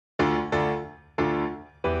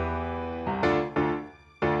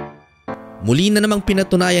Muli na namang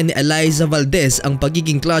pinatunayan ni Alyssa Valdez ang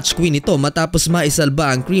pagiging clutch queen nito matapos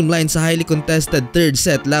maisalba ang Creamline sa highly contested third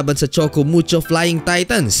set laban sa Choco Mucho Flying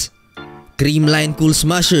Titans. Creamline Cool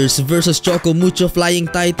Smashers versus Choco Mucho Flying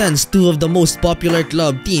Titans, two of the most popular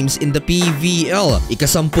club teams in the PVL.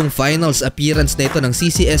 Ika-10 finals appearance na ito ng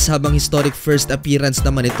CCS habang historic first appearance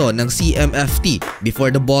naman ito ng CMFT. Before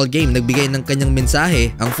the ball game, nagbigay ng kanyang mensahe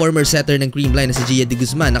ang former setter ng Creamline na si Gia de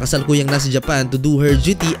Guzman na kasalukuyang nasa Japan to do her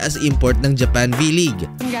duty as import ng Japan V-League.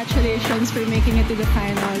 Congratulations for making it to the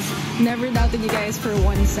finals. Never doubted you guys for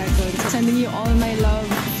 1 second. Sending you all my love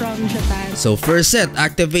from Japan. So first set,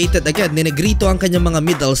 activated agad ni Negrito ang kanyang mga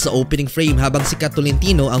middles sa opening frame habang si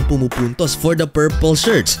Tolentino ang pumupuntos for the purple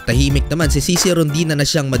shirts. Tahimik naman si CC Rondina na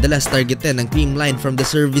siyang madalas targetin ng Creamline from the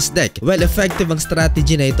service deck. Well, effective ang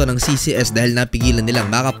strategy na ito ng CCS dahil napigilan nilang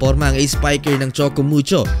makaporma ang ace spiker ng Choco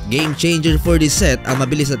Mucho. Game changer for this set ang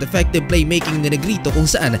mabilis at effective playmaking ni Negrito kung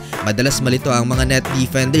saan madalas malito ang mga net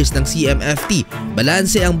defenders ng CMFT.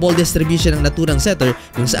 Balanse ang ball distribution ng naturang setter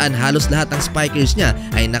kung saan halos lahat ng spikers niya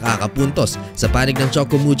ay nakakapuntos. Sa panig ng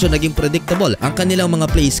Choco Mucho, naging predictable ang kanilang mga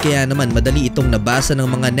plays kaya naman madali itong nabasa ng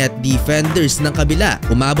mga net defenders ng kabila.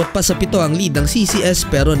 Umabot pa sa 7 ang lead ng CCS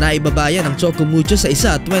pero naibabayan ng Choco Mucho sa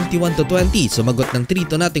isa 21-20. Sumagot ng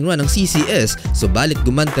 3-0 run ng CCS, subalit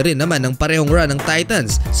gumante rin naman ng parehong run ng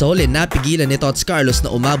Titans. Sa huli, napigilan ni Tots Carlos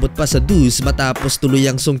na umabot pa sa deuce matapos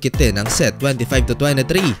tuluyang sungkitin ang set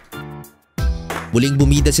 25-23. Muling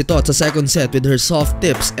bumida si Tot sa second set with her soft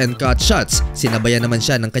tips and cut shots. Sinabayan naman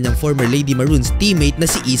siya ng kanyang former Lady Maroons teammate na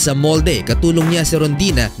si Isa Molde. Katulong niya si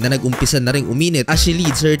Rondina na nag-umpisa na ring uminit as she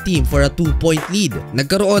leads her team for a 2-point lead.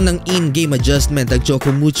 Nagkaroon ng in-game adjustment ang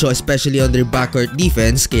Choco Mucho especially on their backcourt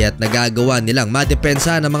defense kaya't nagagawa nilang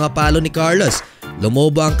madepensa ng mga palo ni Carlos.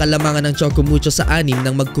 Lumobo ang kalamangan ng Choco Mucho sa 6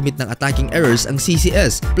 nang mag-commit ng attacking errors ang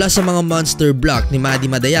CCS plus sa mga monster block ni Madi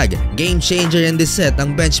Madayag. Game changer in this set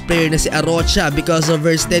ang bench player na si Arocha because of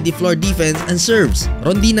her steady floor defense and serves.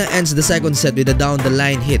 Rondina ends the second set with a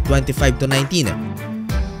down-the-line hit 25-19.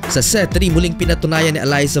 Sa set 3, muling pinatunayan ni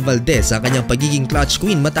Alyssa Valdez ang kanyang pagiging clutch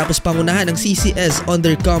queen matapos pangunahan ng CCS on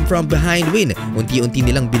their come from behind win. Unti-unti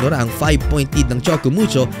nilang binura ang 5-point lead ng Choco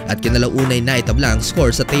Mucho at kinalaunay na itabla ang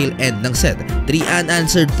score sa tail end ng set. 3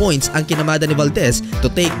 unanswered points ang kinamada ni Valdez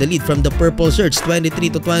to take the lead from the purple shirts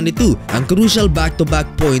 23-22. Ang crucial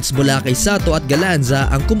back-to-back points mula kay Sato at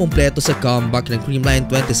Galanza ang kumumpleto sa comeback ng Creamline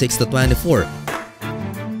 26-24.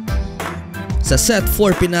 Sa set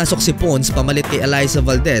 4, pinasok si Pons pamalit kay Alyssa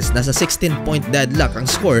Valdez. Nasa 16-point deadlock ang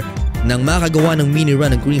score nang makagawa ng mini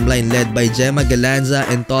run ng Creamline led by Gemma Galanza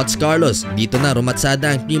and Tots Carlos. Dito na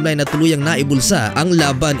rumatsada ang Creamline na tuluyang naibulsa ang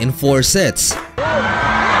laban in 4 sets.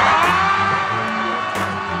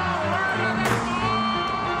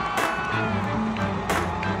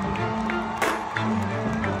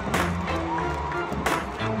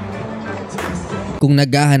 Kung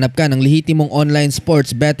naghahanap ka ng lehitimong online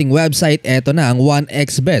sports betting website, eto na ang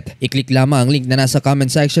 1xBet. I-click lamang ang link na nasa comment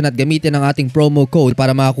section at gamitin ang ating promo code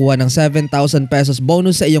para makakuha ng 7,000 pesos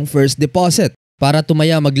bonus sa iyong first deposit. Para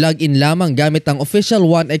tumaya, mag-login lamang gamit ang official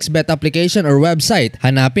 1xBet application or website.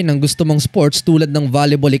 Hanapin ang gusto mong sports tulad ng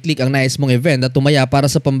volleyball, i-click ang nais mong event at tumaya para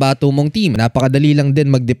sa pambato mong team. Napakadali lang din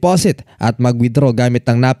mag-deposit at mag-withdraw gamit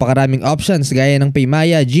ang napakaraming options gaya ng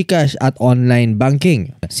Paymaya, GCash at online banking.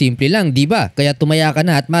 Simple lang, di ba? Kaya tumaya ka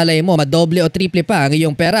na at malay mo, madoble o triple pa ang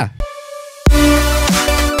iyong pera.